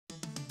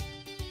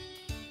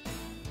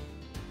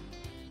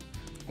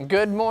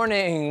Good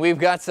morning. We've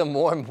got some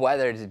warm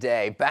weather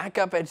today. Back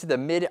up into the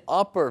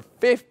mid-upper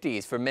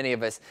 50s for many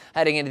of us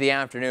heading into the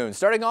afternoon.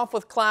 Starting off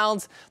with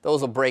clouds,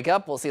 those will break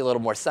up. We'll see a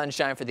little more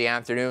sunshine for the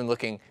afternoon,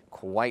 looking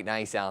quite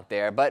nice out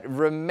there, but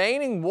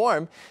remaining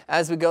warm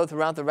as we go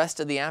throughout the rest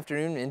of the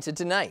afternoon into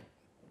tonight.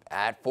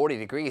 At 40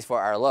 degrees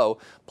for our low.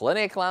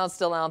 Plenty of clouds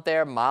still out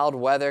there. Mild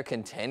weather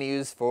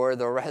continues for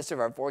the rest of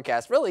our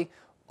forecast, really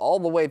all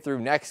the way through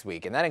next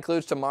week. And that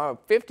includes tomorrow,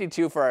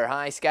 52 for our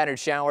high. Scattered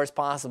showers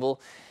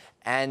possible.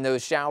 And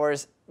those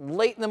showers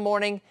late in the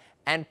morning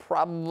and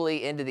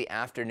probably into the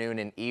afternoon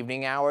and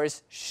evening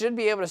hours should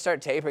be able to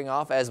start tapering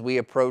off as we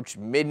approach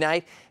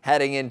midnight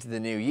heading into the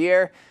new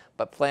year.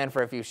 But plan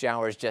for a few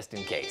showers just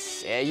in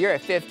case. You're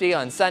at 50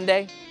 on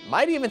Sunday.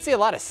 Might even see a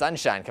lot of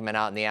sunshine coming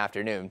out in the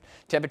afternoon.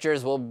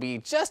 Temperatures will be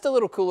just a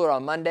little cooler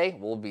on Monday.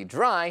 Will be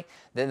dry.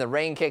 Then the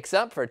rain kicks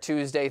up for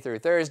Tuesday through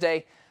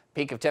Thursday.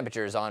 Peak of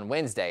temperatures on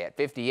Wednesday at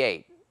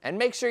 58. And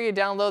make sure you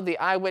download the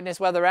Eyewitness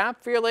Weather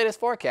app for your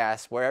latest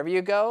forecast wherever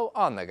you go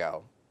on the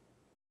go.